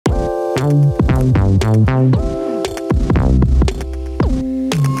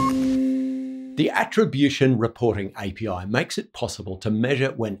The Attribution Reporting API makes it possible to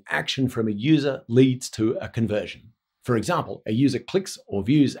measure when action from a user leads to a conversion. For example, a user clicks or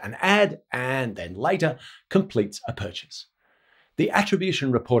views an ad and then later completes a purchase. The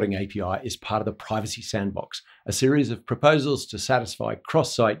Attribution Reporting API is part of the Privacy Sandbox, a series of proposals to satisfy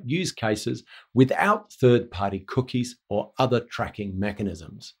cross-site use cases without third-party cookies or other tracking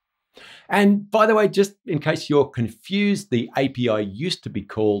mechanisms. And by the way, just in case you're confused, the API used to be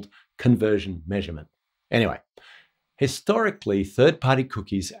called conversion measurement. Anyway, historically, third-party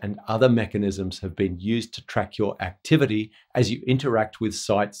cookies and other mechanisms have been used to track your activity as you interact with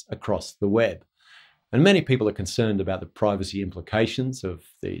sites across the web. And many people are concerned about the privacy implications of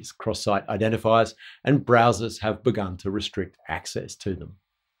these cross-site identifiers, and browsers have begun to restrict access to them.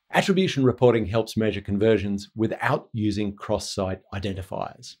 Attribution reporting helps measure conversions without using cross-site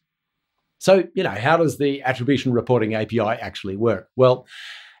identifiers. So, how does the Attribution Reporting API actually work? Well,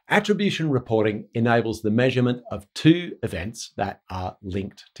 attribution reporting enables the measurement of two events that are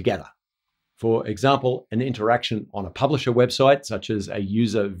linked together. For example, an interaction on a publisher website, such as a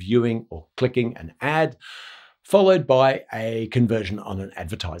user viewing or clicking an ad, followed by a conversion on an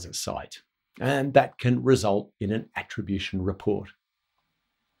advertiser's site. And that can result in an attribution report.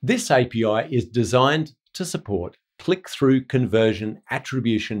 This API is designed to support click-through conversion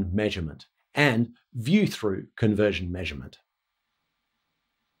attribution measurement and view-through conversion measurement.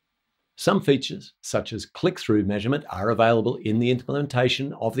 Some features, such as click-through measurement, are available in the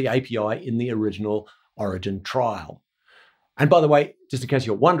implementation of the API in the original Origin trial. And by the way, just in case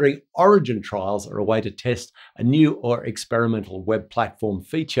you're wondering, Origin trials are a way to test a new or experimental web platform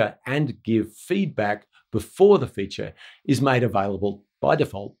feature and give feedback before the feature is made available by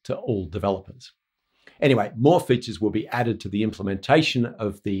default to all developers. Anyway, more features will be added to the implementation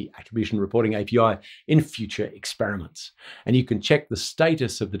of the Attribution Reporting API in future experiments. And you can check the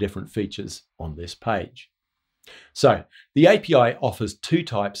status of the different features on this page. So, the API offers two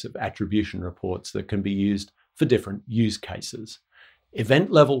types of attribution reports that can be used for different use cases: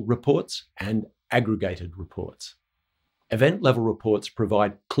 event-level reports and aggregated reports. Event-level reports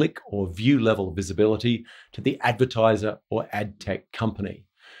provide click or view-level visibility to the advertiser or ad tech company.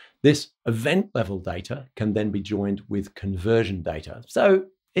 This event-level data can then be joined with conversion data, so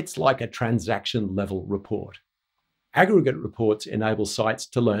it's like a transaction-level report. Aggregate reports enable sites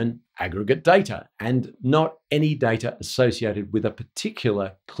to learn aggregate data and not any data associated with a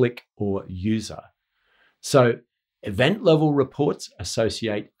particular click or user. So, event-level reports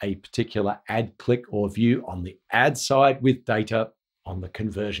associate a particular ad click or view on the ad side with data on the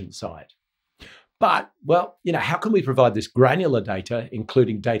conversion side. But, well, how can we provide this granular data,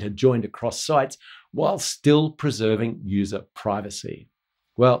 including data joined across sites, while still preserving user privacy?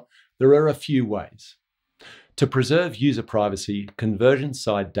 Well, there are a few ways. To preserve user privacy, conversion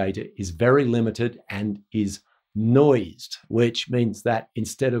side data is very limited and is noised, which means that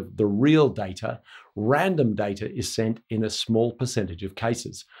instead of the real data, random data is sent in a small percentage of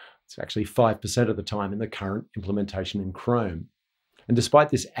cases. It's actually 5% of the time in the current implementation in Chrome. And despite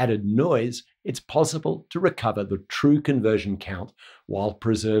this added noise, it's possible to recover the true conversion count while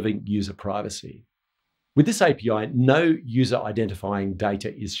preserving user privacy. With this API, no user identifying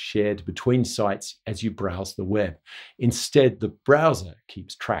data is shared between sites as you browse the web. Instead, the browser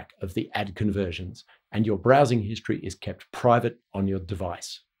keeps track of the ad conversions, and your browsing history is kept private on your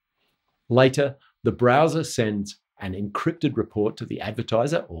device. Later, the browser sends an encrypted report to the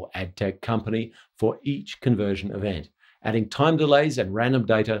advertiser or ad tech company for each conversion event, adding time delays and random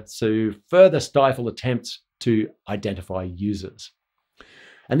data to further stifle attempts to identify users.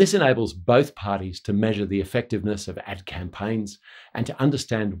 And this enables both parties to measure the effectiveness of ad campaigns and to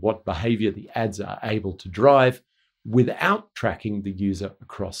understand what behavior the ads are able to drive without tracking the user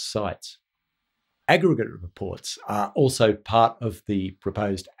across sites. Aggregate reports are also part of the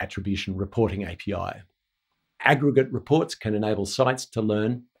proposed Attribution Reporting API. Aggregate reports can enable sites to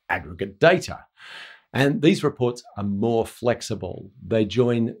learn aggregate data. And these reports are more flexible. They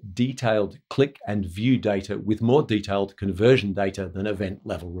join detailed click and view data with more detailed conversion data than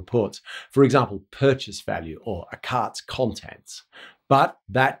event-level reports. For example, purchase value or a cart's contents. But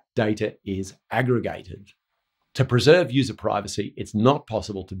that data is aggregated. To preserve user privacy, it's not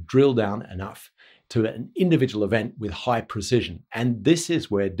possible to drill down enough to an individual event with high precision. And this is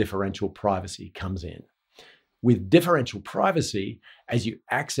where differential privacy comes in. With differential privacy, as you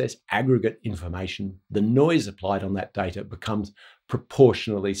access aggregate information, the noise applied on that data becomes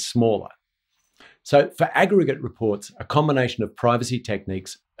proportionally smaller. So for aggregate reports, a combination of privacy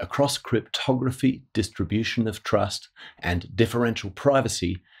techniques across cryptography, distribution of trust, and differential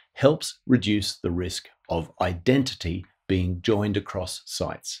privacy helps reduce the risk of identity being joined across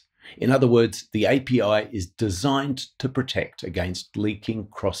sites. In other words, the API is designed to protect against leaking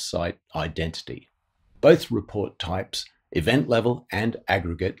cross-site identity. Both report types, event level and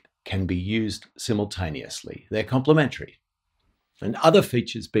aggregate, can be used simultaneously. They're complementary. And other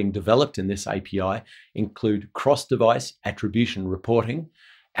features being developed in this API include cross-device attribution reporting,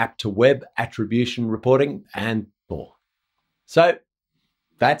 app-to-web attribution reporting, and more. So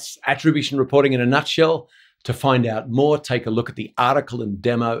that's attribution reporting in a nutshell. To find out more, take a look at the article and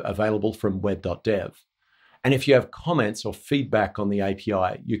demo available from web.dev. And if you have comments or feedback on the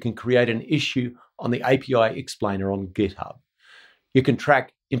API, you can create an issue on the API explainer on GitHub. You can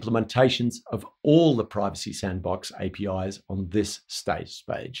track implementations of all the Privacy Sandbox APIs on this status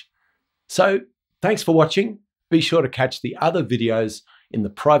page. So thanks for watching. Be sure to catch the other videos in the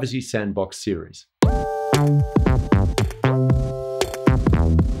Privacy Sandbox series.